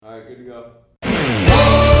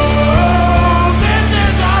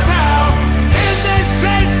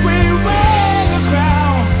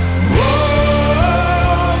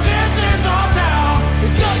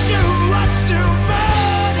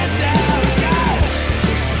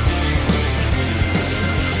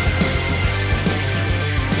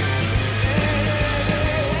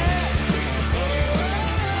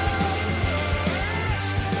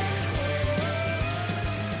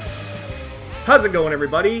How's it going,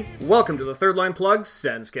 everybody? Welcome to the Third Line Plug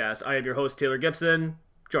Senscast. I am your host, Taylor Gibson.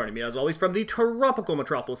 Joining me, as always, from the tropical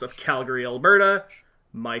metropolis of Calgary, Alberta,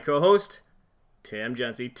 my co-host, Tim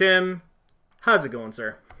Jency. Tim, how's it going,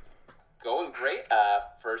 sir? Going great.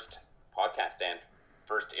 First podcast and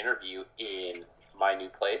first interview in my new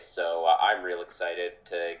place, so I'm real excited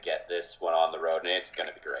to get this one on the road, and it's going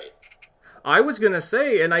to be great. I was going to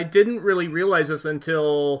say, and I didn't really realize this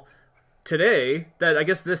until today, that I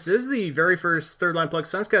guess this is the very first Third Line Plug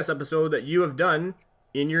Senscast episode that you have done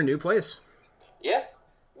in your new place. Yeah,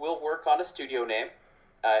 we'll work on a studio name.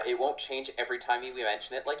 It won't change every time you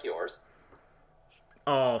mention it like yours.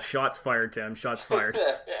 Oh, shots fired, Tim. Shots fired.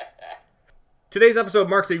 Today's episode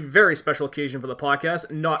marks a very special occasion for the podcast.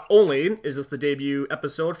 Not only is this the debut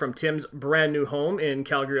episode from Tim's brand new home in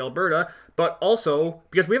Calgary, Alberta, but also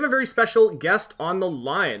because we have a very special guest on the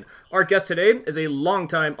line. Our guest today is a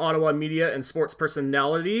longtime Ottawa media and sports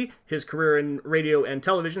personality. His career in radio and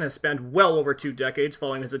television has spanned well over 2 decades,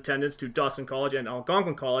 following his attendance to Dawson College and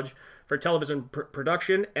Algonquin College for television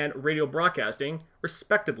production and radio broadcasting,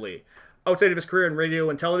 respectively. Outside of his career in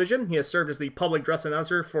radio and television, he has served as the public address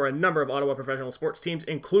announcer for a number of Ottawa professional sports teams,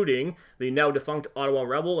 including the now-defunct Ottawa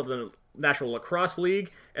Rebel of the National Lacrosse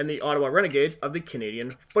League and the Ottawa Renegades of the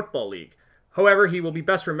Canadian Football League. However, he will be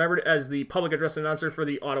best remembered as the public address announcer for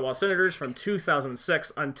the Ottawa Senators from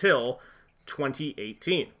 2006 until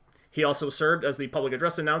 2018. He also served as the public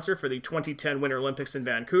address announcer for the 2010 Winter Olympics in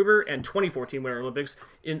Vancouver and 2014 Winter Olympics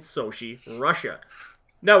in Sochi, Russia.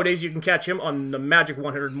 Nowadays, you can catch him on the Magic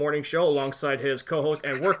 100 Morning Show alongside his co-host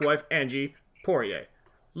and work wife, Angie Poirier.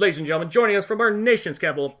 Ladies and gentlemen, joining us from our nation's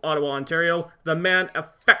capital of Ottawa, Ontario, the man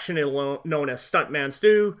affectionately known as Stuntman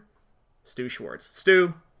Stu Schwartz.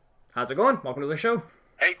 Stu, how's it going? Welcome to the show.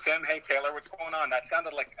 Hey, Tim. Hey, Taylor. What's going on? That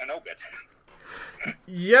sounded like an obit.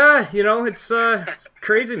 Yeah, it's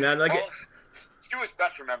crazy, man. Stu is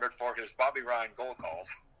best remembered for his Bobby Ryan goal calls.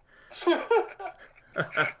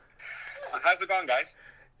 How's it going, guys?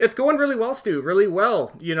 It's going really well, Stu. Really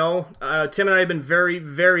well. Tim and I have been very,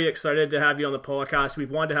 very excited to have you on the podcast. We've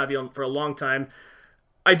wanted to have you on for a long time.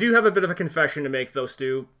 I do have a bit of a confession to make, though,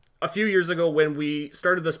 Stu. A few years ago, when we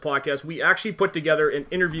started this podcast, we actually put together an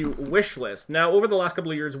interview wish list. Now, over the last couple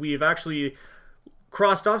of years, we've actually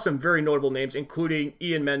crossed off some very notable names, including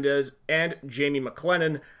Ian Mendes and Jamie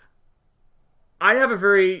McLennan. I have a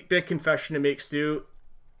very big confession to make, Stu.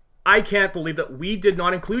 I can't believe that we did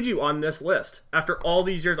not include you on this list. After all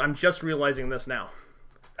these years, I'm just realizing this now.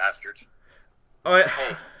 Bastards.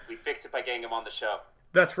 Hey, we fixed it by getting him on the show.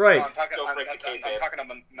 That's right. No, I'm talking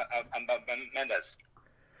about Mendes.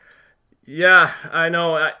 Yeah, I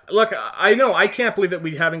know. Look, I know. I can't believe that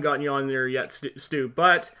we haven't gotten you on there yet, Stu.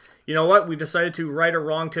 But you know what? We decided to right or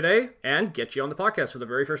wrong today and get you on the podcast for the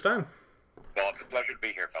very first time. Well, it's a pleasure to be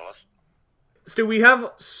here, fellas. Stu, we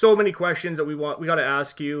have so many questions that we got to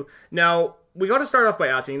ask you. Now, we got to start off by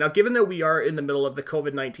asking, now, given that we are in the middle of the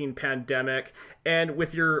COVID-19 pandemic, and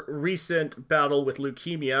with your recent battle with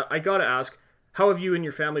leukemia, I got to ask, how have you and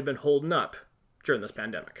your family been holding up during this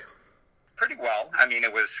pandemic? Pretty well. I mean,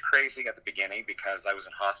 it was crazy at the beginning because I was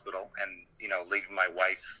in hospital and, leaving my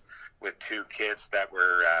wife with 2 kids that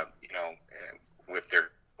were, with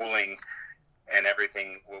their schooling and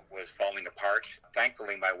everything was falling apart.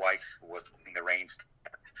 Thankfully, my wife was holding the reins.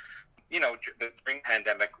 The spring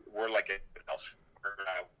pandemic, we're like everyone else.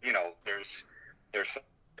 There's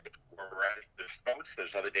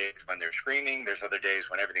there's other days when they're screaming. There's other days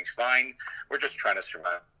when everything's fine. We're just trying to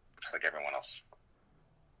survive, just like everyone else.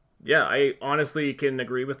 Yeah, I honestly can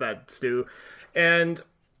agree with that, Stu. And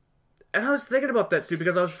I was thinking about that, Stu,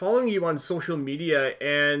 because I was following you on social media,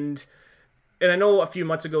 and I know a few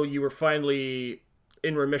months ago you were finally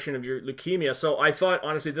in remission of your leukemia. So I thought,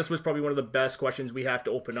 honestly, this was probably one of the best questions we have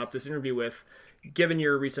to open up this interview with, given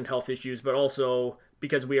your recent health issues, but also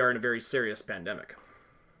because we are in a very serious pandemic.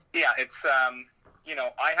 Yeah, it's,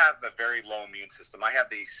 I have a very low immune system. I have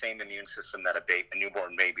the same immune system that a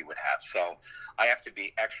newborn baby would have. So I have to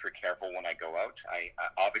be extra careful when I go out.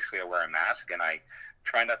 Obviously, I wear a mask, and I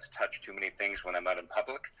try not to touch too many things when I'm out in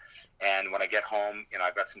public. And when I get home,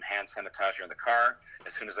 I've got some hand sanitizer in the car.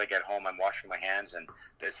 As soon as I get home, I'm washing my hands. And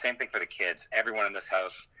the same thing for the kids. Everyone in this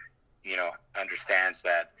house, understands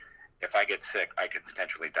that if I get sick, I could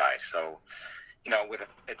potentially die. So,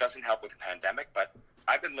 it doesn't help with the pandemic, but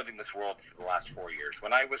I've been living this world for the last 4 years.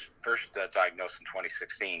 When I was first diagnosed in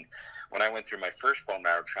 2016, when I went through my first bone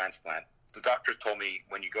marrow transplant, the doctors told me,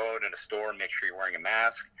 when you go out in a store, make sure you're wearing a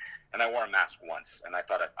mask. And I wore a mask once, and I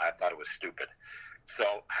thought it was stupid.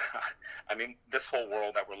 So, I mean, this whole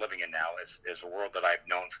world that we're living in now is a world that I've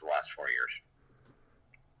known for the last 4 years.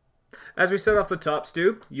 As we said off the top,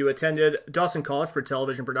 Stu, you attended Dawson College for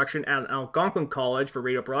television production and Algonquin College for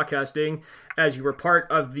radio broadcasting, as you were part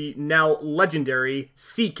of the now legendary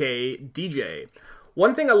CKDJ.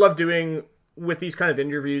 One thing I love doing with these kind of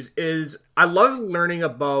interviews is I love learning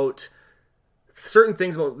about certain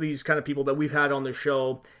things about these kind of people that we've had on the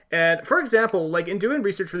show. And for example, like in doing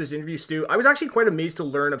research for this interview, Stu, I was actually quite amazed to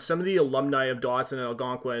learn of some of the alumni of Dawson and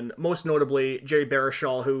Algonquin, most notably Jerry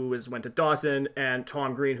Baruchel, who went to Dawson, and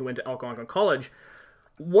Tom Green, who went to Algonquin College.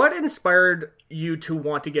 What inspired you to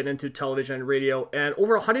want to get into television and radio, and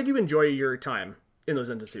overall, how did you enjoy your time in those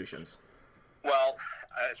institutions? Well,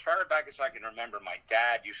 as far back as I can remember, my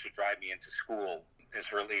dad used to drive me into school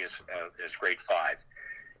as early as grade 5.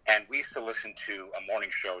 And we used to listen to a morning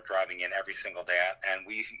show driving in every single day, and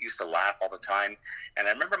we used to laugh all the time. And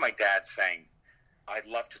I remember my dad saying, I'd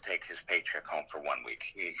love to take his paycheck home for 1 week.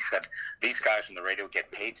 He said, these guys on the radio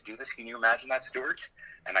get paid to do this. Can you imagine that, Stuart?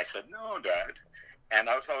 And I said, no, Dad. And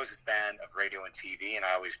I was always a fan of radio and TV, and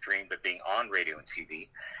I always dreamed of being on radio and TV.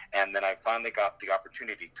 And then I finally got the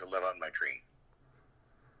opportunity to live out my dream.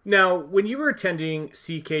 Now, when you were attending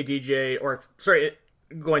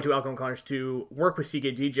going to Algonquin College to work with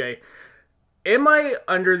CKDJ, am I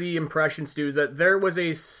under the impression, Stu, that there was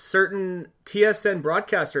a certain TSN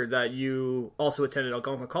broadcaster that you also attended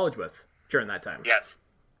Algonquin College with during that time? Yes.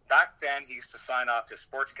 Back then, he used to sign off his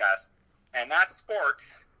sportscast, and that's sports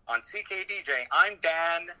on CKDJ. I'm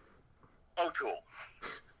Dan O'Toole.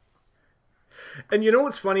 And you know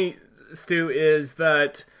what's funny, Stu, is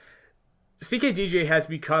that CKDJ has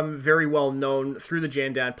become very well known through the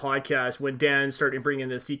Jan Dan podcast when Dan started bringing in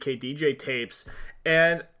the CKDJ tapes.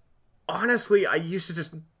 And honestly, I used to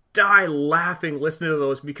just die laughing listening to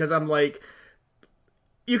those because I'm like,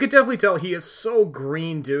 you could definitely tell he is so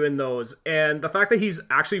green doing those. And the fact that he's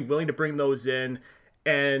actually willing to bring those in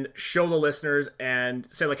and show the listeners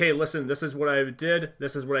and say like, hey, listen, this is what I did,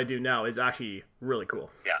 this is what I do now is actually really cool.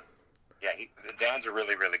 Yeah. Dan's a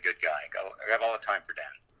really, really good guy. I got all the time for Dan.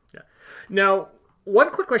 Yeah. Now, one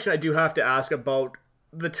quick question I do have to ask about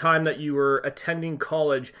the time that you were attending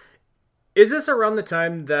college. Is this around the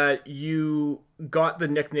time that you got the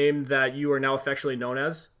nickname that you are now affectionately known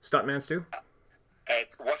as, Stuntman Stu?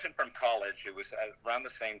 It wasn't from college. It was around the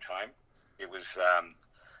same time. It was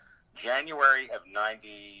January of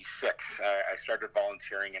 96. I started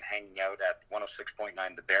volunteering and hanging out at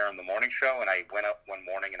 106.9 The Bear on the morning show, and I went up one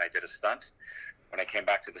morning and I did a stunt. When I came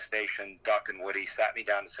back to the station, Doc and Woody sat me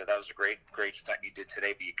down and said, that was a great stunt you did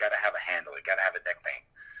today, but you got to have a handle. You got to have a nickname.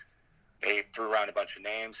 They threw around a bunch of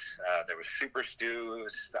names. There was Super Stu,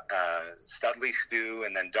 Studley Stu,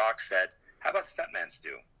 and then Doc said, how about Stuntman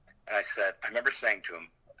Stu? And I said, I remember saying to him,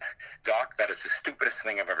 Doc, that is the stupidest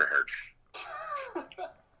thing I've ever heard.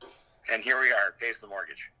 And here we are, pays the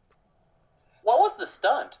mortgage. What was the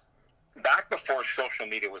stunt? Back before social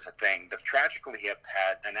media was a thing, the Tragically Hip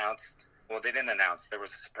had announced, well, they didn't announce, there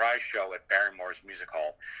was a surprise show at Barrymore's Music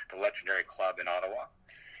Hall, the legendary club in Ottawa.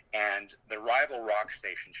 And the rival rock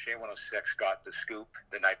station, Shea 106, got the scoop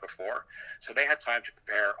the night before. So they had time to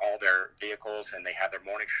prepare all their vehicles, and they had their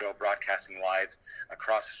morning show broadcasting live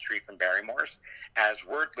across the street from Barrymore's. As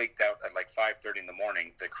word leaked out at like 5:30 in the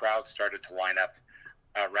morning, the crowd started to line up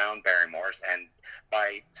around Barrymore's, and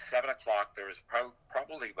by 7 o'clock there was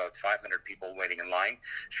probably about 500 people waiting in line.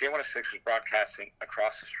 Shea 106 was broadcasting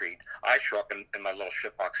across the street. I show up in my little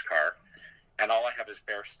shitbox car, and all I have is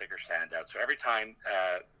Bear stickers handed out. So every time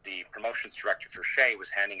the promotions director for Shea was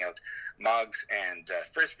handing out mugs and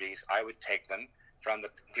Frisbees, I would take them from the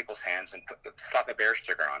people's hands and slap a Bear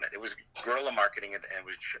sticker on it. It was guerrilla marketing, and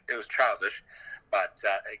it was childish, but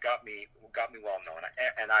it got me well known.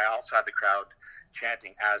 And I also had the crowd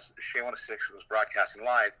chanting as Shea 106 was broadcasting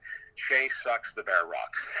live, Shea sucks, the Bear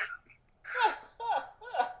rocks.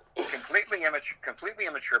 completely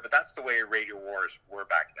immature, but that's the way radio wars were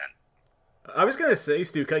back then. I was going to say,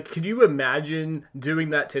 Stu, could you imagine doing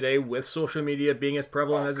that today with social media being as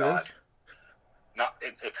prevalent as it is?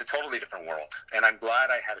 It's a totally different world. And I'm glad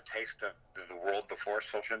I had a taste of the world before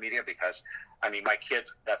social media because, I mean, my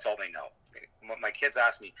kids, that's all they know. My kids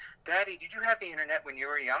ask me, Daddy, did you have the internet when you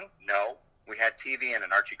were young? No. We had TV and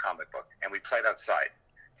an Archie comic book, and we played outside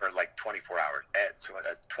for like 24 hours,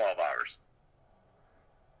 12 hours.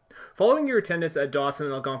 Following your attendance at Dawson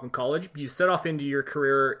and Algonquin College, you set off into your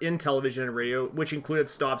career in television and radio, which included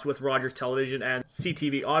stops with Rogers Television and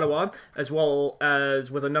CTV Ottawa, as well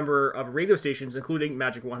as with a number of radio stations, including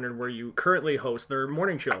Magic 100, where you currently host their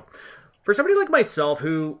morning show. For somebody like myself,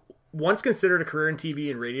 who once considered a career in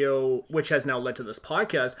TV and radio, which has now led to this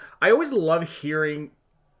podcast, I always love hearing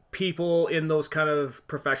people in those kind of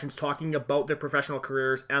professions talking about their professional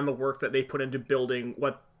careers and the work that they put into building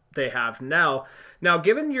what they have now. Now,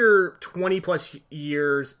 given your 20-plus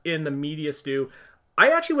years in the media, Stu, I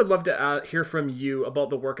actually would love to hear from you about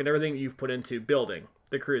the work and everything you've put into building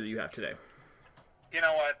the career that you have today. You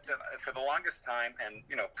know what? For the longest time, and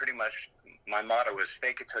pretty much my motto is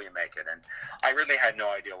 "fake it till you make it." And I really had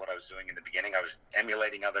no idea what I was doing in the beginning. I was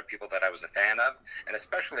emulating other people that I was a fan of, and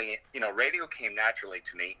especially, radio came naturally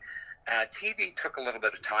to me. TV took a little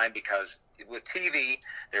bit of time because with TV,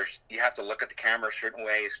 you have to look at the camera a certain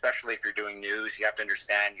way, especially if you're doing news. You have to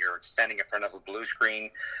understand you're standing in front of a blue screen,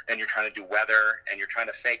 then you're trying to do weather, and you're trying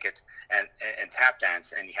to fake it and tap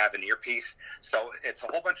dance, and you have an earpiece. So it's a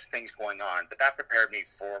whole bunch of things going on. But that prepared me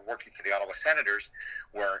for working for the Ottawa Senators,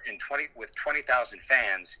 where with 20,000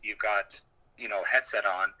 fans, you've got headset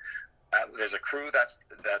on. There's a crew that's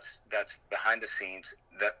behind the scenes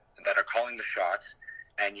that are calling the shots.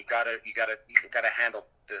 And you gotta handle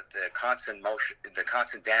the constant motion, the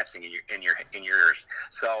constant dancing in your ears.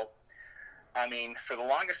 So, I mean, for the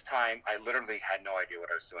longest time, I literally had no idea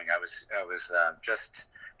what I was doing. I was just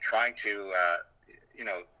trying to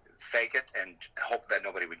fake it and hope that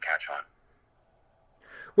nobody would catch on.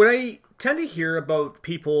 When I tend to hear about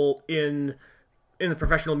people in the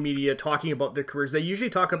professional media talking about their careers, they usually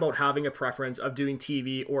talk about having a preference of doing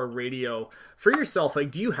TV or radio. For yourself,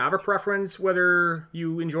 do you have a preference whether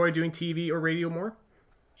you enjoy doing TV or radio more?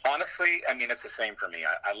 Honestly, I mean, it's the same for me.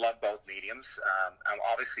 I love both mediums.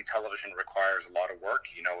 Obviously, television requires a lot of work.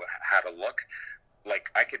 You know how to look.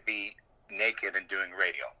 Like, I could be naked and doing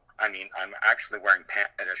radio. I mean, I'm actually wearing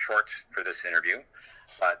shorts for this interview.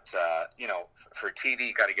 But, for TV,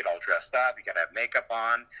 you got to get all dressed up. You got to have makeup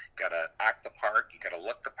on. You got to act the part. You got to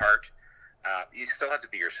look the part. You still have to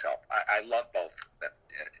be yourself. I love both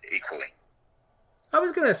equally. I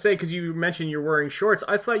was going to say, because you mentioned you're wearing shorts,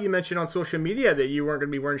 I thought you mentioned on social media that you weren't going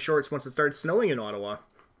to be wearing shorts once it started snowing in Ottawa.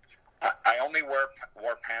 I only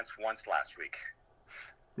wore pants once last week.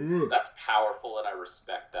 That's powerful, and I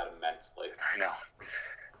respect that immensely. I know.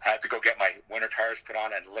 I had to go get my winter tires put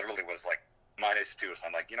on, and literally was like -2. So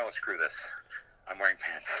I'm like, what, screw this. I'm wearing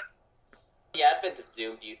pants. The advent of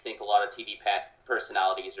Zoom, do you think a lot of TV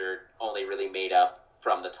personalities are only really made up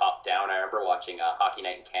from the top down? I remember watching Hockey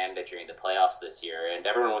Night in Canada during the playoffs this year, and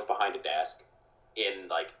everyone was behind a desk in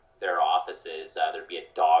their offices. There'd be a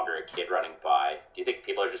dog or a kid running by. Do you think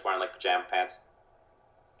people are just wearing pajama pants?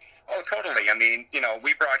 Oh, totally. I mean,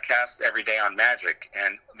 we broadcast every day on Magic,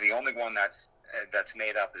 and the only one that's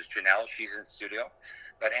made up is Janelle. She's in studio.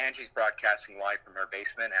 But Angie's broadcasting live from her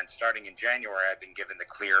basement, and starting in January, I've been given the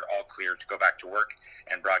all clear to go back to work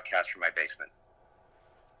and broadcast from my basement.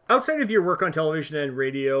 Outside of your work on television and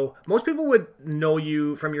radio, most people would know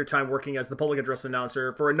you from your time working as the public address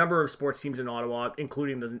announcer for a number of sports teams in Ottawa,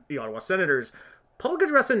 including the Ottawa Senators. Public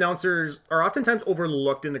address announcers are oftentimes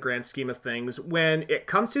overlooked in the grand scheme of things when it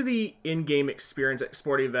comes to the in-game experience at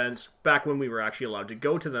sporting events, back when we were actually allowed to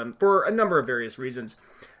go to them, for a number of various reasons.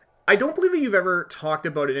 I don't believe that you've ever talked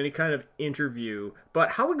about it in any kind of interview,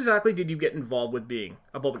 but how exactly did you get involved with being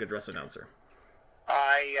a public address announcer?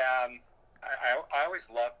 I always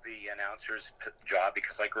loved the announcer's job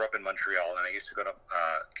because I grew up in Montreal, and I used to go to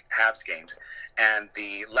Habs games. And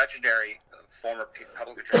the legendary former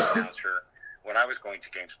public address announcer, when I was going to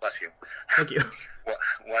games, bless you, thank you,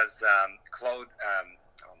 was Claude.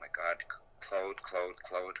 Oh my God,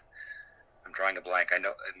 Claude. I'm drawing a blank. I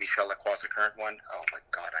know Michel Lacroix is the current one. Oh my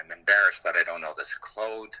God, I'm embarrassed that I don't know this.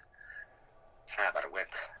 Claude. About a wit.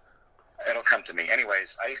 It'll come to me.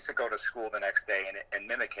 Anyways, I used to go to school the next day and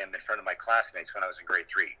mimic him in front of my classmates when I was in grade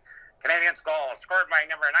 3. Canadiens goal scored by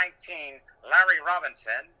number 19, Larry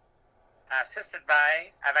Robinson. Assisted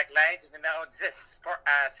by, avec l'aide numéro 10,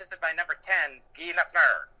 assisted by number 10, Guy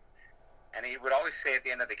Lafleur. And he would always say at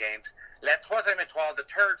the end of the games, La troisième étoile, the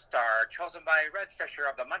third star, chosen by Red Fisher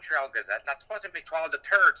of the Montreal Gazette. La troisième étoile, the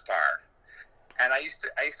third star. And I used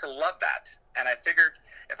to love that. And I figured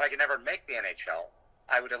if I could never make the NHL,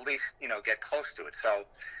 I would at least, get close to it. So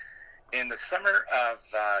in the summer of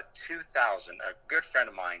 2000, a good friend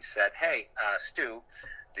of mine said, hey, Stu,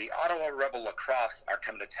 the Ottawa Rebel Lacrosse are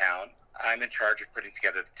coming to town. I'm in charge of putting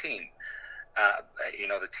together the team.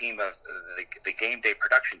 The team of the game day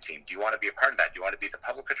production team. Do you want to be a part of that? Do you want to be the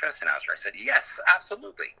public address announcer? I said, yes,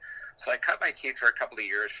 absolutely. So I cut my teeth for a couple of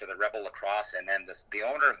years for the Rebel Lacrosse, and then the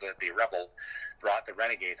owner of the Rebel brought the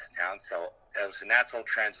Renegades to town. So it was a natural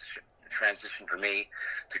transition for me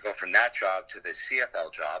to go from that job to the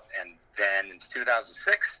CFL job. And then in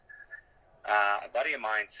 2006, a buddy of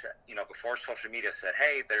mine said, before social media, said,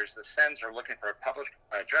 hey, the Sens are looking for a public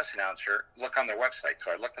address announcer. Look on their website.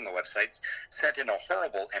 So I looked on the website, sent in a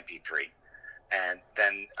horrible MP3, and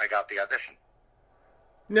then I got the audition.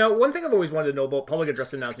 Now, one thing I've always wanted to know about public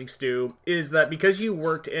address announcing, Stu, is that because you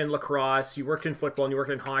worked in lacrosse, you worked in football, and you worked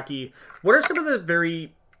in hockey, what are some of the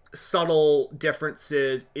very subtle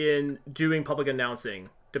differences in doing public announcing,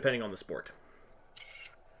 depending on the sport?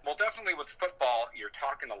 Well, definitely with football, you're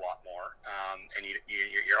talking a lot more, and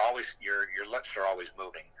you're always your lips are always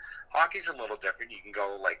moving. Hockey's a little different. You can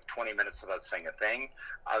go like 20 minutes without saying a thing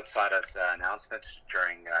outside of announcements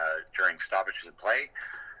during stoppages of play.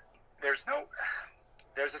 There's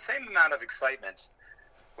the same amount of excitement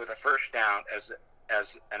with a first down as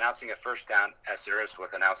announcing a first down as there is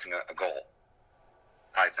with announcing a goal.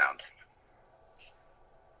 I found.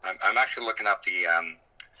 I'm actually looking up the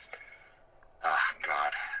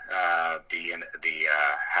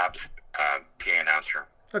Habs PA announcer.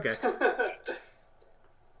 Okay.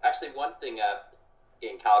 Actually, one thing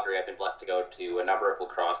in Calgary, I've been blessed to go to a number of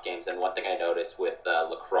lacrosse games, and one thing I noticed with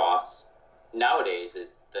lacrosse nowadays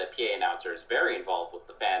is the PA announcer is very involved with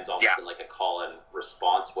the fans, almost in like a call and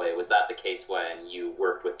response way. Was that the case when you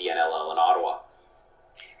worked with the NLL in Ottawa?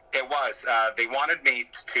 It was. They wanted me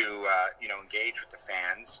to engage with the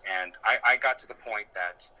fans, and I got to the point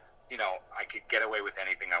that I could get away with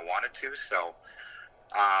anything I wanted to. So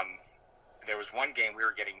there was one game we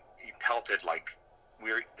were getting pelted, like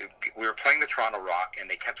we were playing the Toronto Rock, and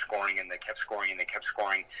they kept scoring, and they kept scoring, and they kept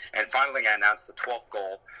scoring. And finally, I announced the 12th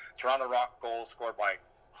goal. Toronto Rock goal scored by,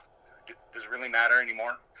 does it really matter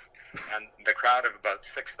anymore? And the crowd of about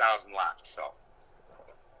 6,000 laughed. So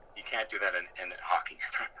you can't do that in hockey.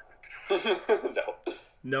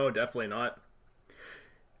 No, definitely not.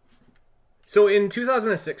 So in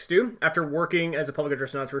 2006, Stu, after working as a public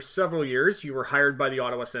address announcer for several years, you were hired by the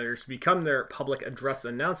Ottawa Senators to become their public address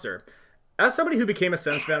announcer. As somebody who became a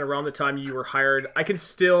Sens fan around the time you were hired, I can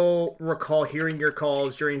still recall hearing your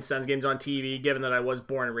calls during Sens games on TV, given that I was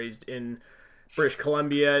born and raised in British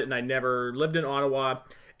Columbia and I never lived in Ottawa.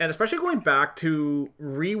 And especially going back to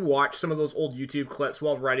rewatch some of those old YouTube clips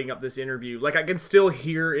while writing up this interview. Like, I can still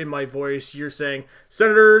hear in my voice you're saying,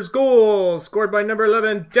 Senators goal scored by number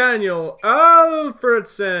 11, Daniel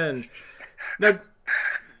Alfredsson. Now,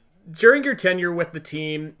 during your tenure with the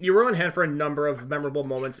team, you were on hand for a number of memorable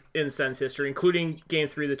moments in Sens history, including Game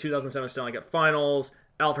 3 of the 2007 Stanley Cup Finals,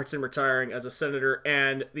 Alfredsson retiring as a Senator,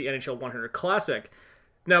 and the NHL 100 Classic.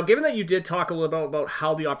 Now, given that you did talk a little about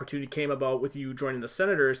how the opportunity came about with you joining the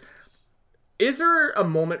Senators, is there a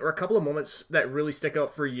moment or a couple of moments that really stick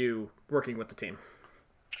out for you working with the team?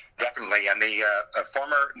 Definitely, and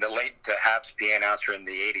the late Habs PA announcer in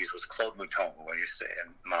the 80s was Claude Mouton, who I used to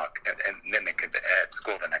and mimic at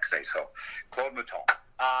school the next day. So, Claude Mouton.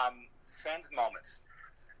 Sens moments.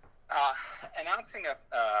 Announcing a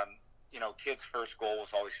kid's first goal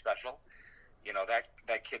was always special.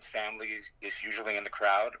 That kid's family is usually in the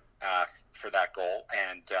crowd for that goal,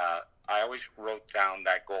 and I always wrote down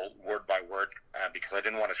that goal word by word because I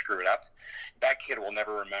didn't want to screw it up. That kid will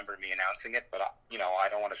never remember me announcing it, but I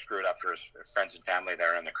don't want to screw it up for his friends and family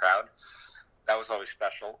there in the crowd. That was always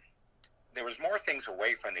special. There was more things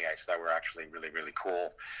away from the ice that were actually really, really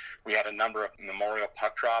cool. We had a number of memorable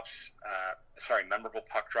puck drops.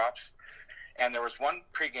 And there was one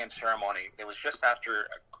pregame ceremony. It was just after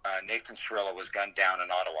Nathan Cirillo was gunned down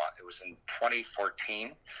in Ottawa. It was in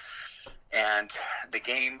 2014. And the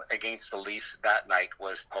game against the Leafs that night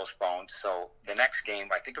was postponed. So the next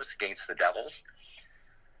game, I think it was against the Devils,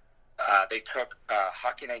 they took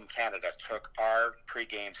Hockey Night in Canada took our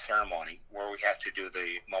pregame ceremony where we had to do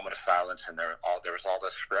the moment of silence, and there was all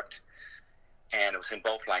the script. And it was in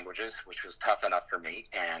both languages, which was tough enough for me.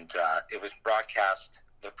 And it was broadcast.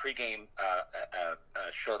 The pregame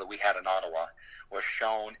show that we had in Ottawa was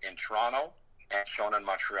shown in Toronto and shown in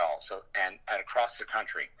Montreal, and across the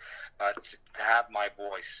country. To have my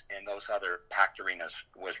voice in those other packed arenas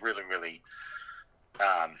was really, really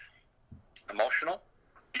emotional.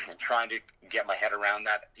 And trying to get my head around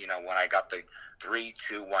that, when I got the 3,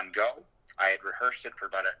 2, 1 go, I had rehearsed it for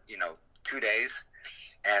about 2 days,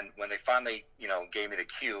 and when they finally gave me the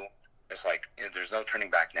cue, it's like there's no turning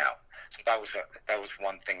back now. So that was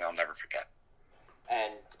one thing I'll never forget.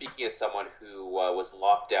 And speaking as someone who was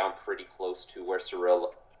locked down pretty close to where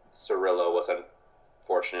Cirillo was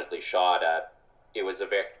unfortunately shot, it was a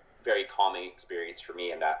very, very calming experience for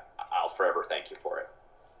me, and I'll forever thank you for it.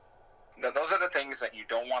 Now, those are the things that you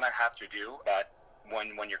don't want to have to do, but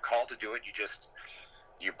when you're called to do it,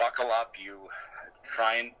 you buckle up, you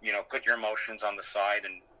try and put your emotions on the side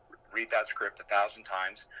and read that script 1,000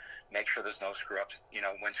 times. Make sure there's no screw-ups.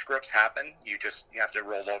 When screw-ups happen, you have to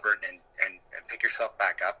roll over and pick yourself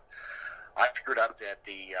back up. I screwed up at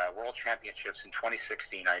the World Championships in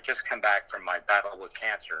 2016. I had just come back from my battle with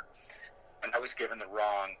cancer, and I was given the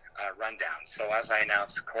wrong rundown. So as I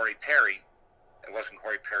announced Corey Perry, it wasn't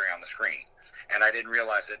Corey Perry on the screen. And I didn't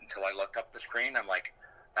realize it until I looked up the screen. I'm like,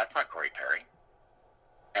 that's not Corey Perry.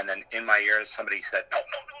 And then in my ears, somebody said, no,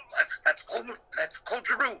 that's Claude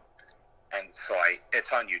Giroux. And so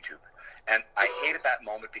it's on YouTube. And I hated that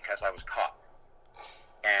moment because I was caught.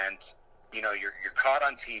 And, you know, you're caught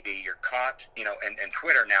on TV, you're caught, you know, and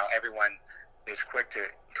Twitter now, everyone is quick to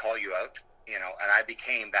call you out, you know, and I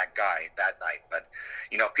became that guy that night. But,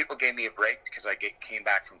 you know, people gave me a break because I came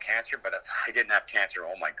back from cancer, but if I didn't have cancer,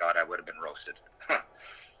 oh my God, I would have been roasted.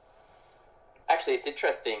 Actually, it's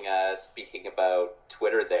interesting, speaking about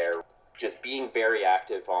Twitter there, just being very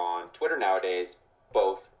active on Twitter nowadays,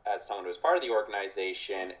 both as someone who's part of the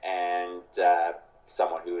organization and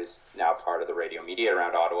someone who is now part of the radio media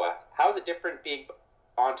around Ottawa. How is it different being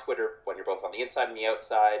on Twitter when you're both on the inside and the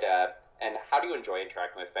outside, and how do you enjoy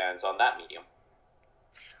interacting with fans on that medium?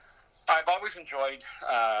 I've always enjoyed,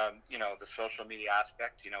 you know, the social media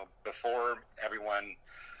aspect. You know, before everyone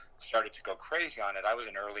started to go crazy on it, I was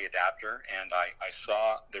an early adapter, and I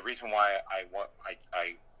saw the reason why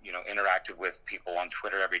I you know, interacted with people on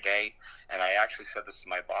Twitter every day. And I actually said this to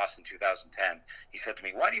my boss in 2010. He said to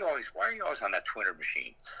me, why are you always on that Twitter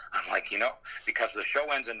machine? I'm like, you know, because the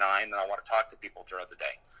show ends at 9 and I want to talk to people throughout the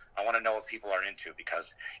day. I want to know what people are into,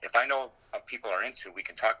 because if I know what people are into, we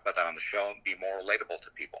can talk about that on the show and be more relatable to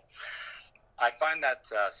people. I find that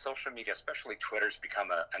social media, especially Twitter's become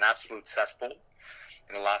an absolute cesspool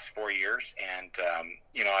in the last 4 years. And,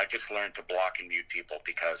 you know, I just learned to block and mute people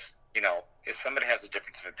because, you know, if somebody has a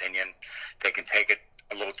difference of opinion, they can take it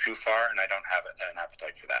a little too far, and I don't have an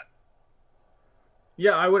appetite for that.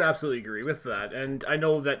 Yeah, I would absolutely agree with that. And I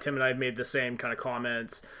know that Tim and I have made the same kind of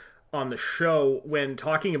comments on the show when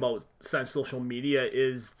talking about social media,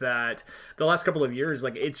 is that the last couple of years,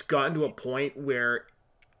 like, it's gotten to a point where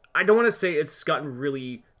I don't want to say it's gotten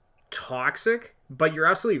really toxic, but you're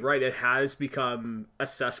absolutely right. It has become a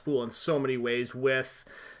cesspool in so many ways, with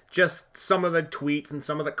just some of the tweets and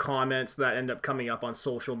some of the comments that end up coming up on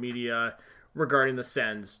social media regarding the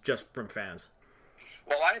Sens just from fans.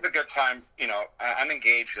 Well, I have a good time. You know, I'm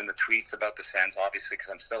engaged in the tweets about the Sens, obviously, because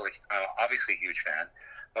I'm still obviously a huge fan.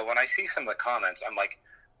 But when I see some of the comments, I'm like,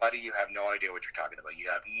 buddy, you have no idea what you're talking about. You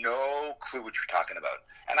have no clue what you're talking about.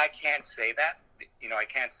 And I can't say that. You know, I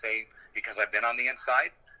can't say because I've been on the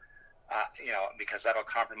inside. You know, because that'll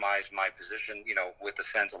compromise my position, you know, with the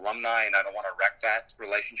Sens alumni, and I don't want to wreck that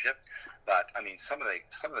relationship. But I mean, some of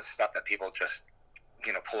the stuff that people just,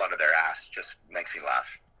 you know, pull out of their ass just makes me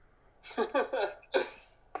laugh.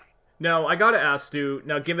 Now, I gotta ask, Stu.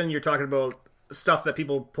 Now, given you're talking about stuff that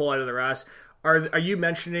people pull out of their ass, are you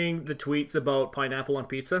mentioning the tweets about pineapple on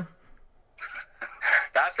pizza?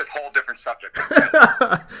 That's a whole different subject.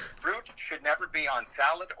 Fruit should never be on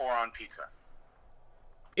salad or on pizza.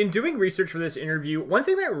 In doing research for this interview, one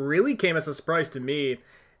thing that really came as a surprise to me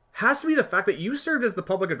has to be the fact that you served as the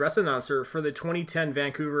public address announcer for the 2010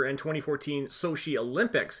 Vancouver and 2014 Sochi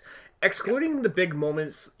Olympics. Excluding the big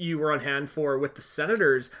moments you were on hand for with the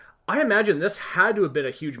Senators, I imagine this had to have been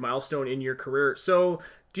a huge milestone in your career. So,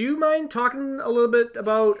 do you mind talking a little bit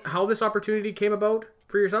about how this opportunity came about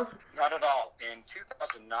for yourself? Not at all. In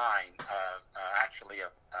 2009, actually,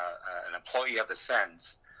 an employee of the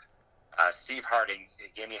Sens, Steve Harding,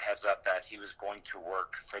 gave me a heads up that he was going to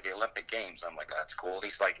work for the Olympic Games. I'm like, that's cool.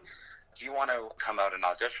 He's like, do you want to come out and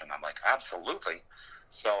audition? I'm like, absolutely.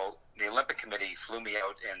 So the Olympic Committee flew me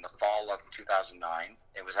out in the fall of 2009.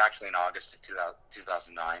 It was actually in August of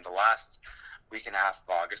 2009. The last week and a half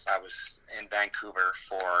of August, I was in Vancouver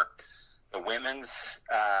for the women's,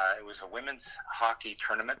 it was a women's hockey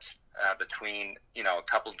tournament between, you know, a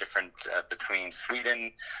couple of different, between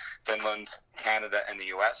Sweden, Finland, Canada, and the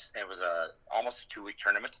U.S. It was almost a 2-week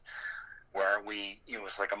tournament where it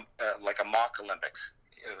was like a mock Olympics.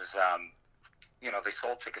 It was, you know, they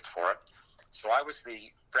sold tickets for it. So I was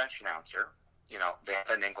the French announcer. You know, they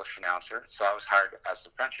had an English announcer, so I was hired as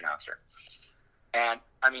the French announcer. And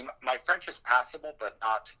I mean, my French is passable, but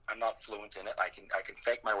I'm not fluent in it. I can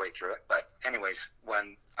fake my way through it. But anyways,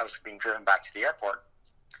 when I was being driven back to the airport,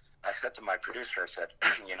 I said to my producer, I said,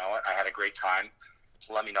 you know what, I had a great time.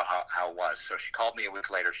 So let me know how it was. So she called me a week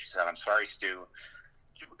later. She said, I'm sorry, Stu.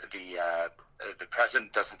 The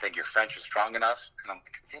president doesn't think your French is strong enough. And I'm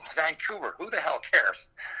like, it's Vancouver. Who the hell cares?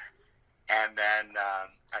 And then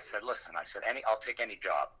I said, listen, I'll take any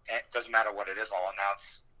job. It doesn't matter what it is. I'll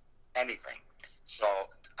announce anything. So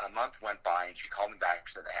a month went by, and she called me back and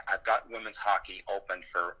said, I've got women's hockey open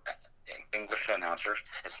for English announcers.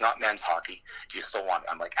 It's not men's hockey. Do you still want it?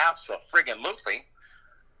 I'm like, absolutely.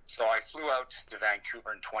 So I flew out to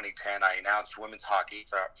Vancouver in 2010. I announced women's hockey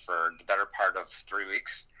for the better part of 3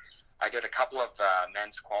 weeks. I did a couple of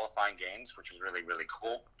men's qualifying games, which was really, really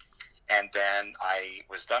cool. And then I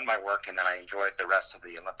was done my work, and then I enjoyed the rest of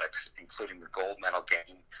the Olympics, including the gold medal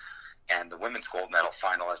game and the women's gold medal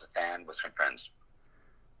final as a fan with some friends.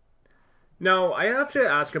 Now, I have to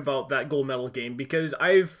ask about that gold medal game because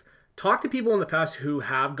I've talked to people in the past who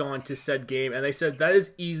have gone to said game, and they said that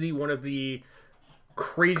is easily one of the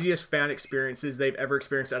craziest fan experiences they've ever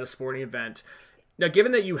experienced at a sporting event. Now,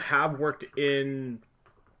 given that you have worked in,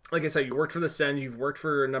 like I said, you worked for the Sens, you've worked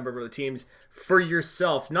for a number of other teams, for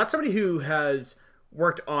yourself, not somebody who has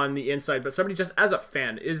worked on the inside, but somebody just as a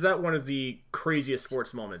fan, is that one of the craziest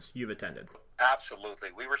sports moments you've attended? Absolutely.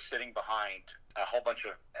 We were sitting behind a whole bunch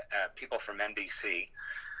of people from NBC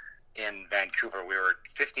in Vancouver. We were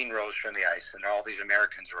 15 rows from the ice, and all these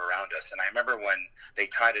Americans were around us. And I remember when they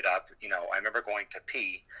tied it up, I remember going to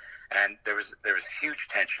pee, and there was huge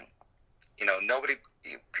tension.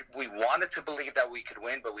 We wanted to believe that we could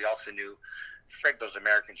win, but we also knew, frig, those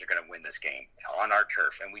Americans are going to win this game on our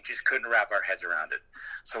turf, and we just couldn't wrap our heads around it.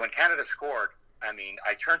 So when Canada scored, I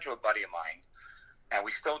turned to a buddy of mine, and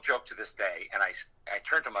we still joke to this day, and I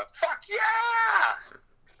turned to him, fuck yeah!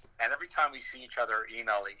 And every time we see each other or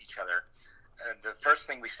email each other, the first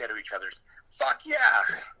thing we say to each other is, fuck yeah!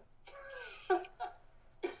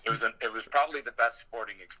 It was probably the best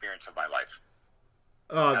sporting experience of my life.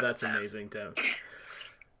 Oh, that's amazing, Tim.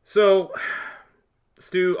 So,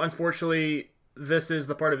 Stu, unfortunately, this is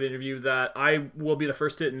the part of the interview that I will be the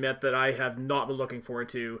first to admit that I have not been looking forward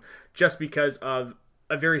to, just because of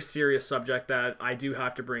a very serious subject that I do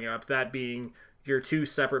have to bring up, that being your two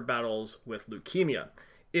separate battles with leukemia.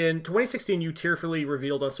 In 2016, you tearfully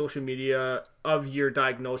revealed on social media of your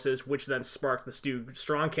diagnosis, which then sparked the Stu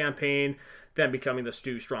Strong campaign, then becoming the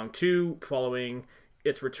Stu Strong 2, following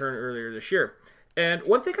its return earlier this year. And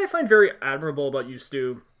one thing I find very admirable about you,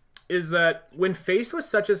 Stu, is that when faced with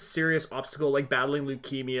such a serious obstacle like battling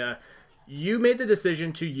leukemia, you made the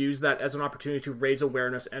decision to use that as an opportunity to raise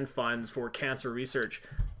awareness and funds for cancer research.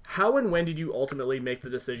 How and when did you ultimately make the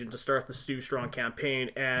decision to start the Stu Strong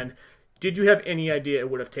campaign, and did you have any idea it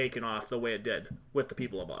would have taken off the way it did with the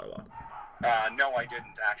people of Ottawa? No, I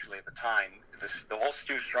didn't actually at the time. The whole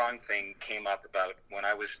Stu Strong thing came up about when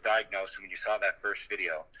I was diagnosed, and when you saw that first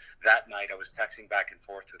video. That night I was texting back and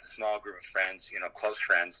forth with a small group of friends, close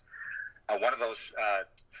friends. One of those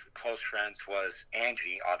close friends was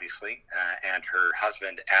Angie, obviously, and her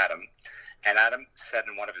husband, Adam. And Adam said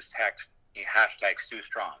in one of his texts, hashtag Stu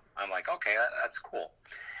Strong. I'm like, okay, that's cool.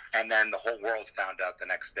 And then the whole world found out the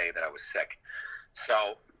next day that I was sick.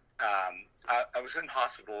 So I was in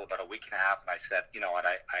hospital about a week and a half, and I said, you know what,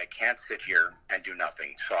 I can't sit here and do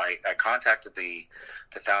nothing. So I contacted the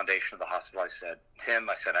foundation of the hospital. I said, Tim,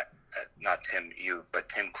 not Tim, you, but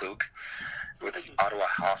Tim Klug with the Ottawa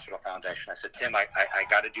Hospital Foundation. I said, Tim, I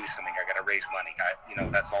got to do something. I got to raise money.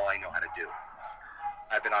 That's all I know how to do.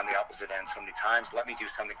 I've been on the opposite end so many times. Let me do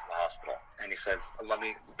something for the hospital. And he says, let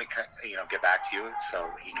me get back to you. So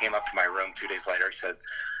he came up to my room 2 days later. He said,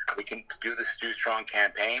 we can do the Stu Strong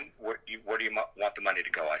campaign. Where do you want the money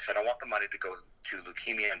to go? I said, I want the money to go to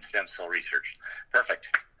leukemia and stem cell research.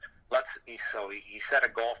 Perfect. So he set a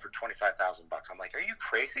goal for $25,000. I'm like, are you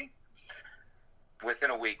crazy?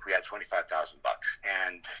 Within a week, we had $25,000,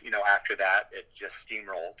 and after that, it just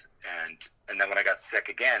steamrolled. And then when I got sick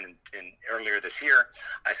again, in earlier this year,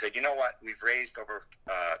 I said, you know what? We've raised over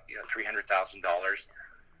 $300,000.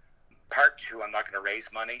 Part two, I'm not going to raise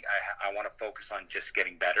money. I want to focus on just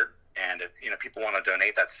getting better. And if people want to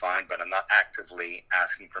donate, that's fine. But I'm not actively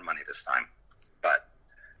asking for money this time. But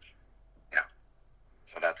yeah,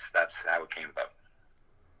 so that's how it came about.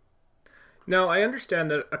 Now, I understand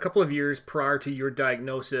that a couple of years prior to your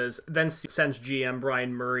diagnosis, then Sens GM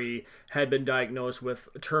Brian Murray had been diagnosed with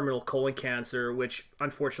terminal colon cancer, which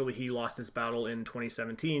unfortunately he lost his battle in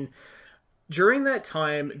 2017. During that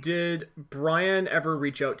time, did Brian ever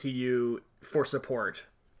reach out to you for support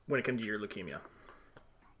when it came to your leukemia?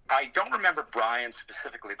 I don't remember Brian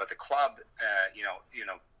specifically, but the club,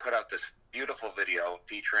 put out this beautiful video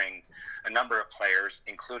featuring a number of players,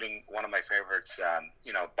 including one of my favorites,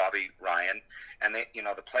 Bobby Ryan. And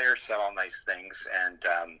the players said all nice things, and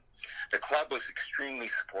the club was extremely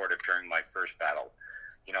supportive during my first battle.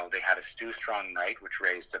 They had a Stu Strong night, which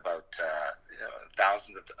raised about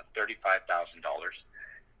thousands of $35,000,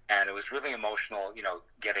 and it was really emotional.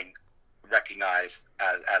 Getting recognized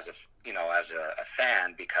as a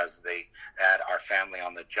fan, because they had our family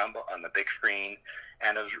on the big screen,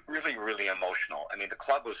 and it was really, really emotional. I mean, the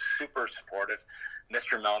club was super supportive.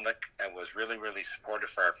 Mr. Melnick was really, really supportive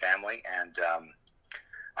for our family, and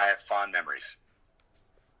I have fond memories.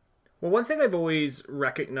 Well, one thing I've always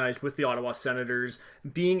recognized with the Ottawa Senators,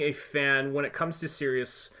 being a fan when it comes to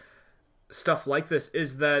serious stuff like this,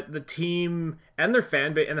 is that the team and their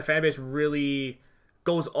fan base and the fan base really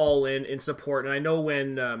goes all in support. And I know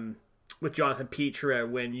when with Jonathan Petra,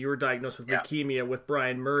 when you were diagnosed with leukemia with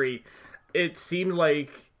Brian Murray, it seemed like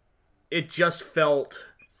it just felt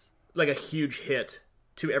like a huge hit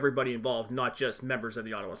to everybody involved, not just members of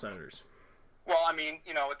the Ottawa Senators. Well, I mean,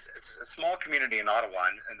 it's a small community in Ottawa,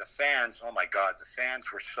 and the fans, oh my God, the fans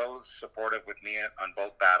were so supportive with me on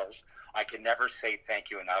both battles. I can never say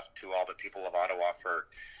thank you enough to all the people of Ottawa for,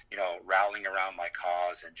 rallying around my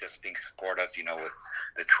cause and just being supportive, with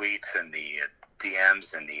the tweets and the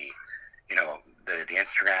DMs and the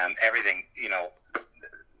Instagram, everything,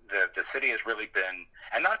 the city has really been,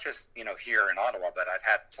 and not just, here in Ottawa, but I've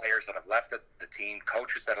had players that have left the team,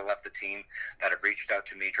 coaches that have left the team that have reached out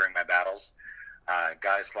to me during my battles.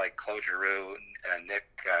 Guys like Claude Giroux, Nick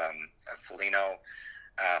Foligno,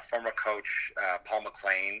 former coach Paul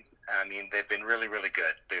McLean. I mean, they've been really, really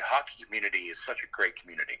good. The hockey community is such a great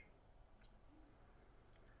community.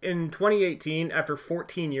 In 2018, after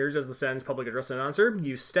 14 years as the Sens public address announcer,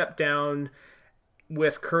 you stepped down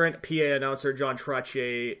with current PA announcer John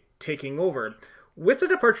Trottier taking over. With the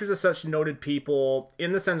departures of such noted people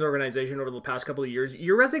in the Sens organization over the past couple of years,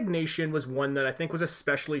 your resignation was one that I think was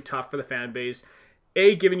especially tough for the fan base.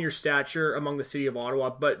 A, given your stature among the city of Ottawa,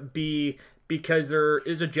 but B, because there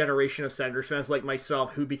is a generation of Senators fans like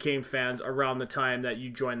myself who became fans around the time that you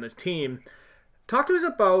joined the team. Talk to us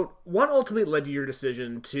about what ultimately led to your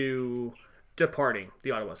decision to departing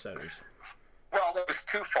the Ottawa Senators. Well, it was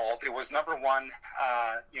twofold. It was number one,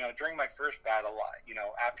 during my first battle,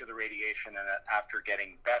 after the radiation and after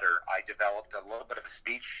getting better, I developed a little bit of a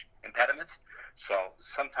speech impediment. So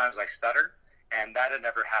sometimes I stutter, and that had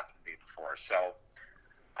never happened to me before. So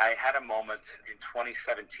I had a moment in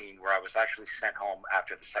 2017 where I was actually sent home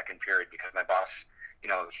after the second period because my boss, he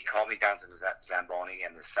called me down to the Zamboni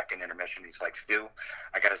in the second intermission. He's like, Stu,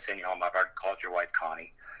 I got to send you home. I've already called your wife,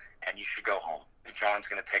 Connie, and you should go home. John's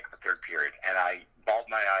going to take the third period. And I bawled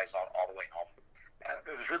my eyes all the way home.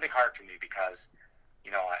 It was really hard for me because,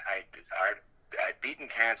 I'd beaten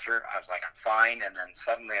cancer. I was like, I'm fine. And then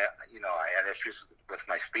suddenly, I had issues with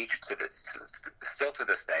my speech still to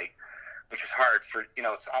this day, which is hard for,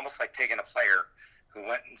 it's almost like taking a player who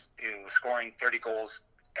went and was scoring 30 goals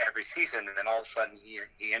every season, and then all of a sudden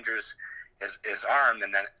he injures his arm,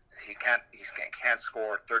 and then he can't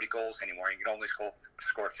score 30 goals anymore. He can only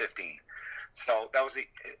score 15. So that was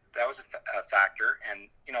a factor, and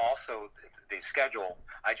also the schedule.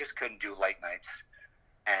 I just couldn't do late nights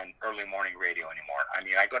and early morning radio anymore. I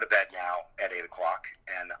mean, I go to bed now at 8:00,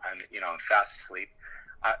 and I'm fast asleep.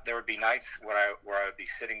 There would be nights where I would be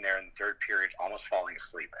sitting there in the third period, almost falling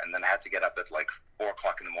asleep, and then I had to get up at like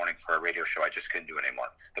 4:00 in the morning for a radio show. I just couldn't do it anymore.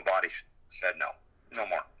 The body said no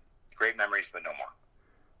more. Great memories, but no more.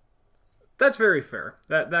 That's very fair.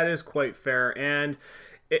 That is quite fair, and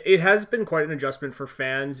it has been quite an adjustment for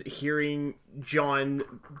fans hearing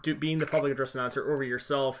John being the public address announcer over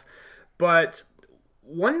yourself. But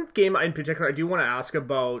one game in particular I do want to ask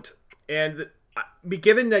about, and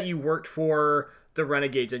given that you worked for the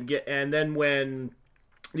Renegades and then when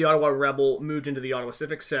the Ottawa Rebel moved into the Ottawa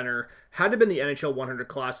Civic Center, had to have been the NHL 100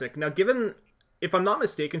 Classic. Now, given, if I'm not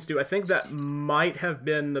mistaken, Stu, I think that might have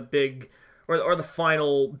been the big or the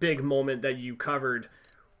final big moment that you covered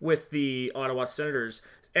with the Ottawa Senators.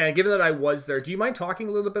 And given that I was there, do you mind talking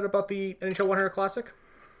a little bit about the NHL 100 Classic?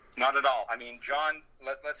 Not at all. I mean, John.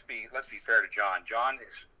 Let's be fair to John. John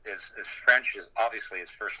is French is obviously his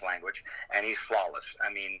first language, and he's flawless.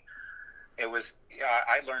 I mean, it was.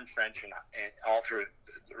 I learned French and all through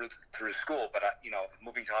school, but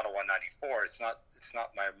moving to Ottawa in '94, it's not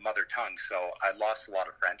my mother tongue, so I lost a lot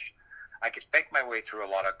of French. I could make my way through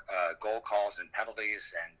a lot of goal calls and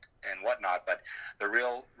penalties and whatnot, but the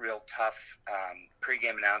real tough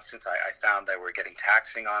pregame announcements, I found they were getting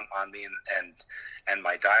taxing on me and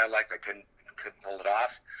my dialect. I couldn't pull it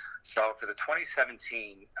off. So for the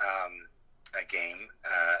 2017 game,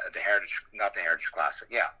 the Heritage Classic,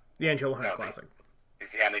 yeah. The NHL 100 Classic.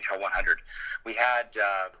 It's the NHL 100. We had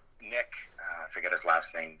Nick, I forget his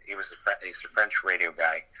last name. He's a French radio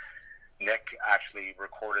guy. Nick actually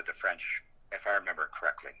recorded the French, if I remember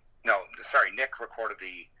correctly. No, sorry, Nick recorded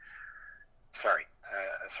the. Sorry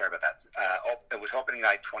about that. It was opening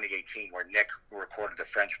night 2018 where Nick recorded the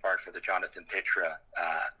French part for the Jonathan Petra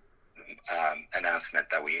announcement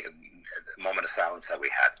moment of silence that we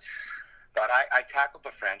had. But I tackled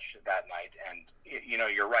the French that night, and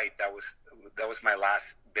you're right. That was my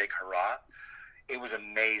last big hurrah. It was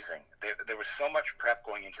amazing. There was so much prep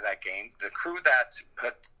going into that game. The crew that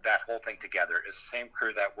put that whole thing together is the same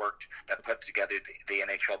crew that put together the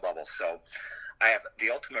NHL bubble. So I have the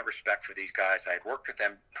ultimate respect for these guys. I had worked with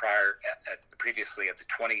them previously at the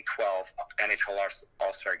 2012 NHL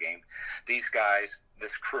All-Star game. These guys,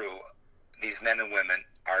 this crew, these men and women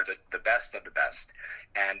are the best of the best.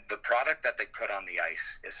 And the product that they put on the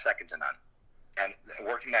ice is second to none. And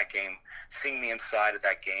working that game, seeing the inside of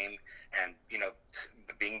that game, and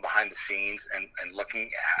being behind the scenes and looking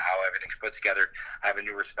at how everything's put together, I have a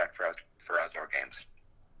new respect for outdoor games.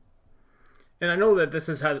 And I know that this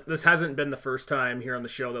hasn't been the first time here on the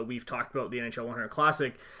show that we've talked about the NHL 100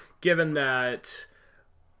 Classic, given that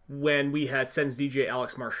when we had Sens DJ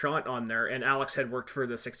Alex Marchant on there, and Alex had worked for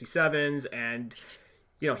the 67s, and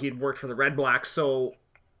he had worked for the Red Blacks, so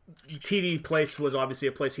the TD place was obviously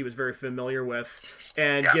a place he was very familiar with.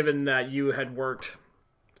 And given that you had worked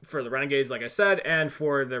for the Renegades, like I said, and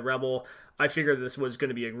for the Rebel, I figured this was going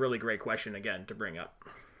to be a really great question again to bring up.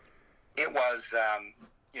 It was,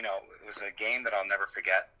 it was a game that I'll never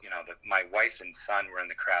forget. My wife and son were in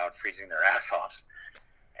the crowd freezing their ass off.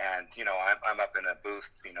 And, I'm up in a booth,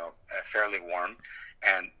 fairly warm.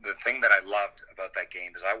 And the thing that I loved about that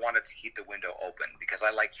game is I wanted to keep the window open because I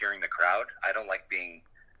like hearing the crowd. I don't like being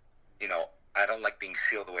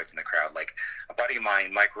sealed away from the crowd. Like a buddy of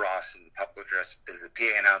mine, Mike Ross, is a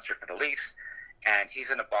PA announcer for the Leafs, and he's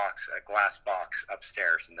in a glass box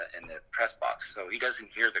upstairs in the press box, so he doesn't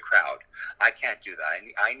hear the crowd. I can't do that.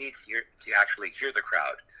 I need to actually hear the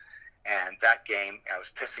crowd. And that game, I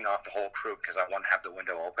was pissing off the whole crew because I want to have the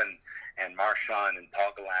window open. And Marchand and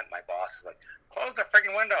Paul Gallant, my boss, is like, "Close the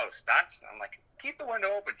freaking windows, nuts!" I'm like, "Keep the window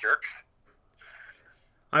open, jerks."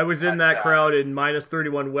 I was in that crowd in minus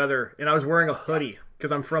 31 weather, and I was wearing a hoodie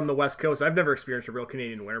because I'm from the West Coast. I've never experienced a real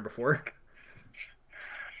Canadian winter before.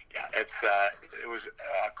 Yeah, it was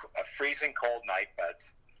a freezing cold night, but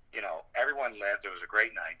everyone lived. It was a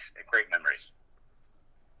great night, great memories.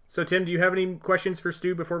 So, Tim, do you have any questions for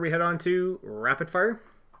Stu before we head on to rapid fire?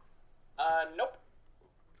 Nope.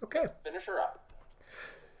 Okay. Let's finish her up.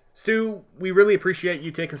 Stu, we really appreciate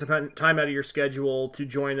you taking some time out of your schedule to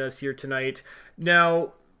join us here tonight.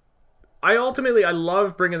 Now, I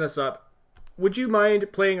love bringing this up. Would you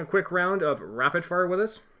mind playing a quick round of rapid fire with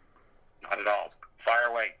us? Not at all. Fire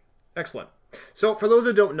away. Excellent. So, for those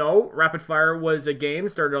who don't know, Rapid Fire was a game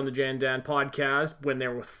started on the Jan Dan podcast when they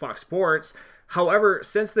were with Fox Sports. However,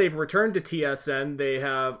 since they've returned to TSN, they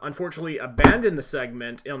have unfortunately abandoned the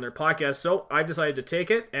segment on their podcast, so I decided to take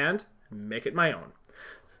it and make it my own.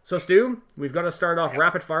 So, Stu, we've got to start off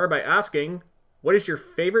Rapid Fire by asking, what is your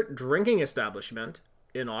favorite drinking establishment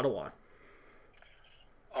in Ottawa?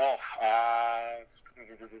 Oh, I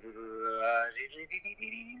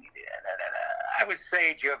would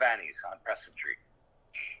say Giovanni's on Preston Street.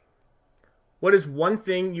 What is one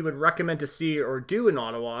thing you would recommend to see or do in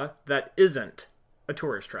Ottawa that isn't a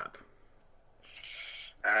tourist trap?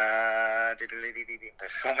 There's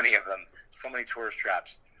so many of them, so many tourist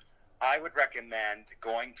traps. I would recommend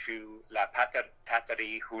going to La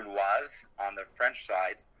Paterie Houloise on the French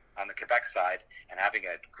side, on the Quebec side, and having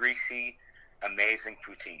a greasy, amazing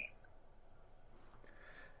poutine.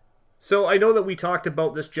 So I know that we talked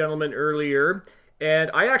about this gentleman earlier, and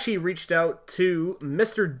I actually reached out to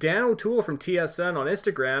Mr. Dan O'Toole from TSN on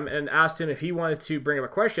Instagram and asked him if he wanted to bring up a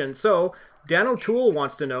question. So Dan O'Toole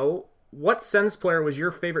wants to know, what Sens player was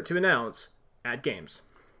your favorite to announce at games?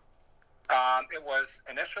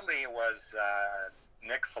 Initially it was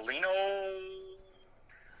Nick Foligno,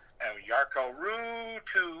 Jarkko Rue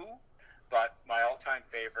too, but my all-time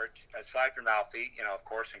favorite, aside from Alfie, of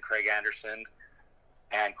course, and Craig Anderson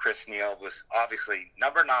and Chris Neal, was obviously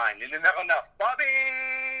number 9. You didn't have enough, Bobby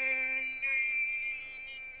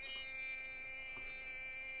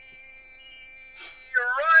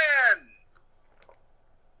Ryan.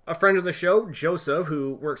 A friend of the show, Joseph,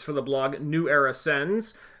 who works for the blog New Era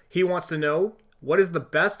Sens, he wants to know, what is the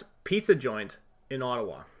best pizza joint in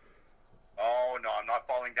Ottawa? Oh, no, I'm not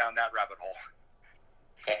falling down that rabbit hole.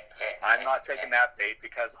 I'm not taking that bait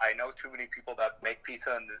because I know too many people that make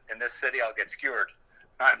pizza in this city. I'll get skewered.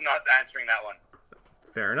 I'm not answering that one.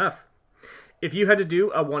 Fair enough. If you had to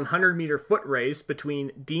do a 100-meter foot race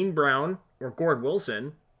between Dean Brown or Gord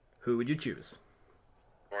Wilson, who would you choose?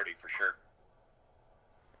 Gordy, for sure.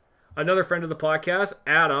 Another friend of the podcast,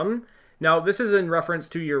 Adam. Now, this is in reference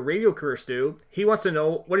to your radio career, Stu. He wants to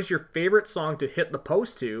know, what is your favorite song to hit the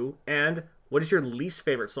post to, and what is your least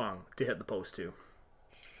favorite song to hit the post to?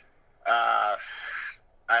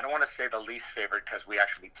 I don't want to say the least favorite because we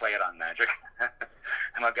actually play it on Magic.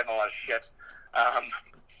 and I'm getting a lot of shit.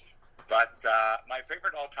 But my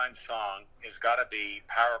favorite all-time song has got to be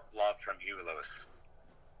Power of Love from Huey Lewis.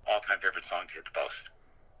 All-time favorite song to hit the post.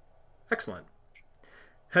 Excellent.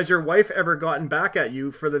 Has your wife ever gotten back at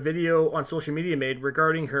you for the video on social media made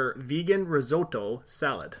regarding her vegan risotto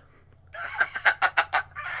salad?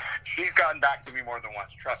 She's gotten back to me more than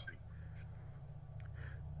once, trust me.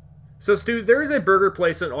 So, Stu, there is a burger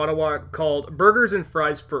place in Ottawa called Burgers and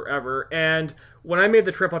Fries Forever, and when I made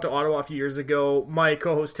the trip out to Ottawa a few years ago, my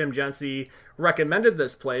co-host Tim Jency recommended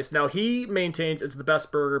this place. Now, he maintains it's the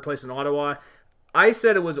best burger place in Ottawa. I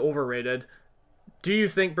said it was overrated. Do you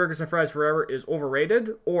think Burgers and Fries Forever is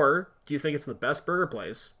overrated, or do you think it's the best burger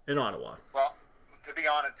place in Ottawa? Well, to be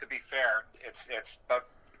honest, to be fair, it's about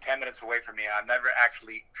 10 minutes away from me. I've never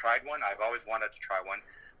actually tried one. I've always wanted to try one.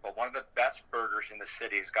 But one of the best burgers in the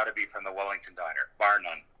city has got to be from the Wellington Diner, bar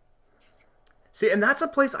none. See, and that's a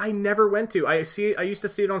place I never went to. I used to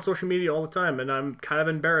see it on social media all the time, and I'm kind of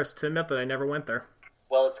embarrassed to admit that I never went there.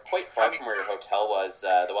 Well, it's quite far from where your hotel was.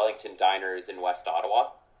 The Wellington Diner is in West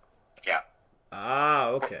Ottawa. Yeah. Ah,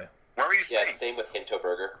 okay. Where were you staying? Yeah, same with Hinto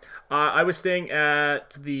Burger. I was staying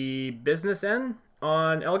at the Business Inn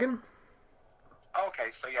on Elgin. Okay,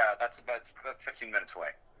 so yeah, that's about 15 minutes away.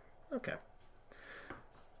 Okay.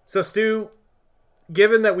 So, Stu,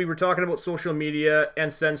 given that we were talking about social media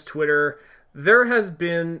and since Twitter, there has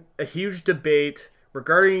been a huge debate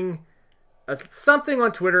regarding something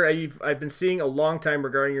on Twitter I've been seeing a long time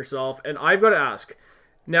regarding yourself, and I've got to ask.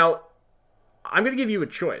 Now, I'm going to give you a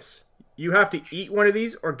choice. You have to eat one of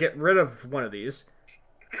these or get rid of one of these.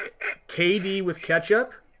 KD with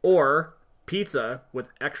ketchup or pizza with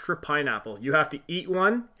extra pineapple. You have to eat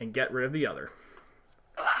one and get rid of the other.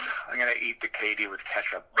 I'm going to eat the KD with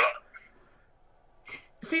ketchup.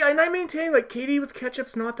 See, and I maintain, like, KD with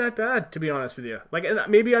ketchup's not that bad, to be honest with you. Like, and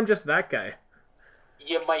maybe I'm just that guy.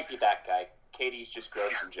 You might be that guy. Katie's just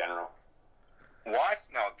gross in general. What?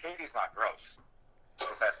 No, KD's not gross.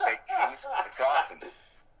 With that fake cheese, it's awesome.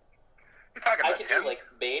 You're talking about I can Tim? do, like,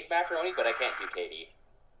 made macaroni, but I can't do Katie.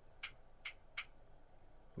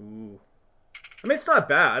 Ooh. I mean, it's not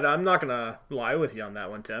bad. I'm not going to lie with you on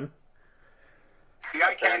that one, Tim. See,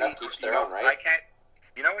 I Fair can't enough, eat, each their own, right? I can't,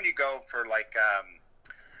 when you go for, like,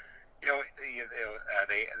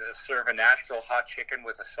 they serve a Nashville hot chicken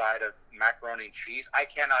with a side of macaroni and cheese. I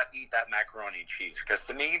cannot eat that macaroni and cheese, because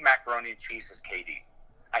to me, macaroni and cheese is KD.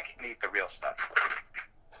 I can eat the real stuff.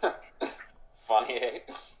 Funny,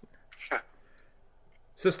 eh?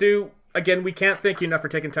 So, Stu, again, we can't thank you enough for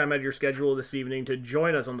taking time out of your schedule this evening to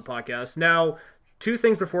join us on the podcast. Now, two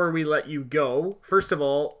things before we let you go. First of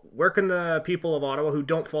all, where can the people of Ottawa who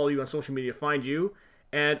don't follow you on social media find you?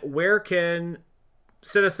 And where can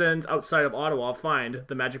citizens outside of Ottawa find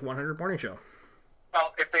the Magic 100 Morning Show?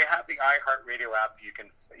 Well, if they have the iHeartRadio app, you can,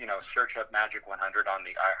 search up Magic 100 on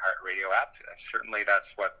the iHeartRadio app. Certainly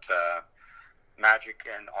that's what Magic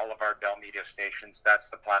and all of our Bell Media stations, that's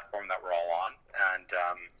the platform that we're all on. And,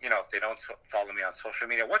 if they don't follow me on social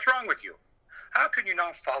media, what's wrong with you? How can you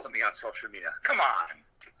not follow me on social media? Come on.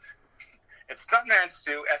 It's Stuntman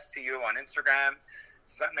Stu, STU on Instagram,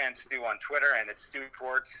 Stuntman Stu on Twitter, and it's Stu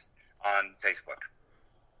Schwartz on Facebook.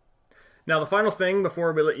 Now, the final thing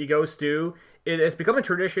before we let you go, Stu, it has become a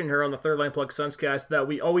tradition here on the Third Line Plug Sunscast that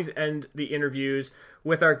we always end the interviews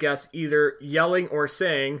with our guests either yelling or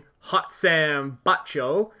saying, Hot Sam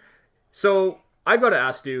Bacho. So, I've got to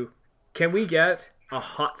ask Stu, can we get a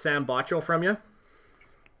Hot Sam Bacho from you?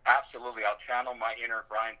 Absolutely. I'll channel my inner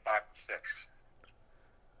Brian 5-6.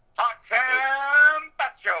 Hot Sam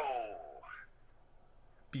Bacho!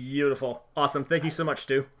 Beautiful. Awesome. Thank you so much,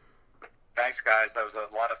 Stu. Thanks, guys. That was a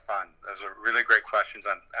lot of fun. Those are really great questions.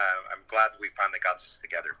 I'm glad that we finally got this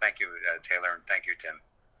together. Thank you, Taylor, and thank you, Tim.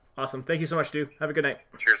 Awesome. Thank you so much, Stu. Have a good night.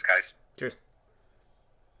 Cheers, guys. Cheers.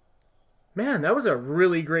 Man, that was a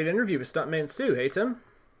really great interview with Stuntman Stu. Hey, Tim?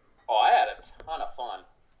 Oh, I had a ton of fun.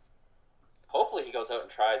 Hopefully he goes out and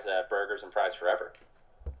tries Burgers and Fries Forever.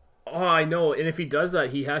 Oh, I know. And if he does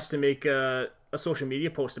that, he has to make a social media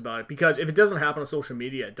post about it. Because if it doesn't happen on social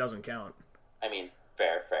media, it doesn't count. I mean,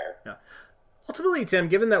 fair. Yeah. Ultimately, Tim,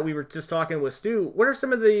 given that we were just talking with Stu, what are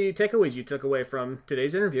some of the takeaways you took away from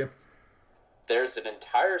today's interview? There's an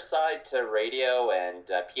entire side to radio and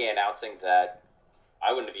PA announcing that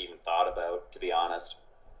I wouldn't have even thought about, to be honest.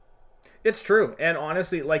 It's true. And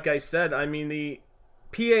honestly, like I said, I mean, the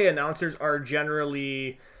PA announcers are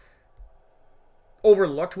generally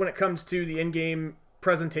overlooked when it comes to the in-game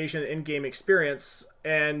presentation, in-game experience.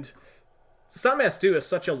 And Stuntman Stu is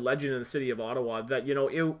such a legend in the city of Ottawa that,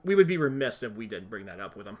 we would be remiss if we didn't bring that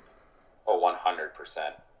up with him. Oh, 100%.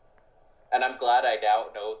 And I'm glad I now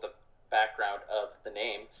know the background of the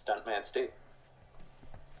name Stuntman Stu.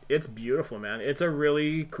 It's beautiful, man. It's a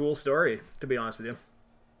really cool story, to be honest with you.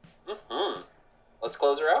 Mm-hmm. Let's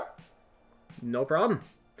close her out. No problem.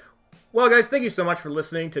 Well, guys, thank you so much for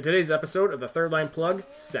listening to today's episode of the Third Line Plug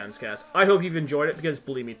Senscast. I hope you've enjoyed it because,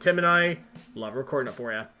 believe me, Tim and I love recording it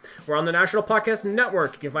for you. We're on the National Podcast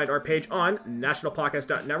Network. You can find our page on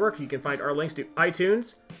nationalpodcast.network. You can find our links to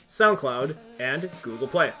iTunes, SoundCloud, and Google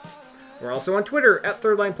Play. We're also on Twitter. At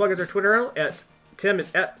Third Line Plug is our Twitter handle. Tim is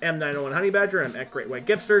at M901HoneyBadger. I'm at Great White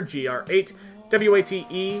Gipster,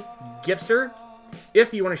 GR8WATE Gipster.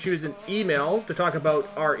 If you want to shoot us an email to talk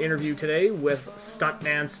about our interview today with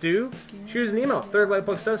Stuntman Stu, shoot us an email,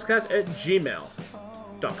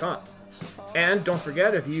 thirdlineplugsunscast@gmail.com. And don't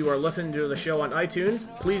forget, if you are listening to the show on iTunes,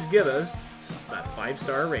 please give us that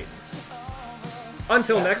 5-star rating.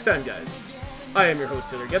 Until next time, guys, I am your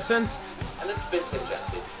host, Taylor Gibson. And this has been Tim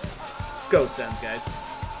Jensen. Go Sens, guys.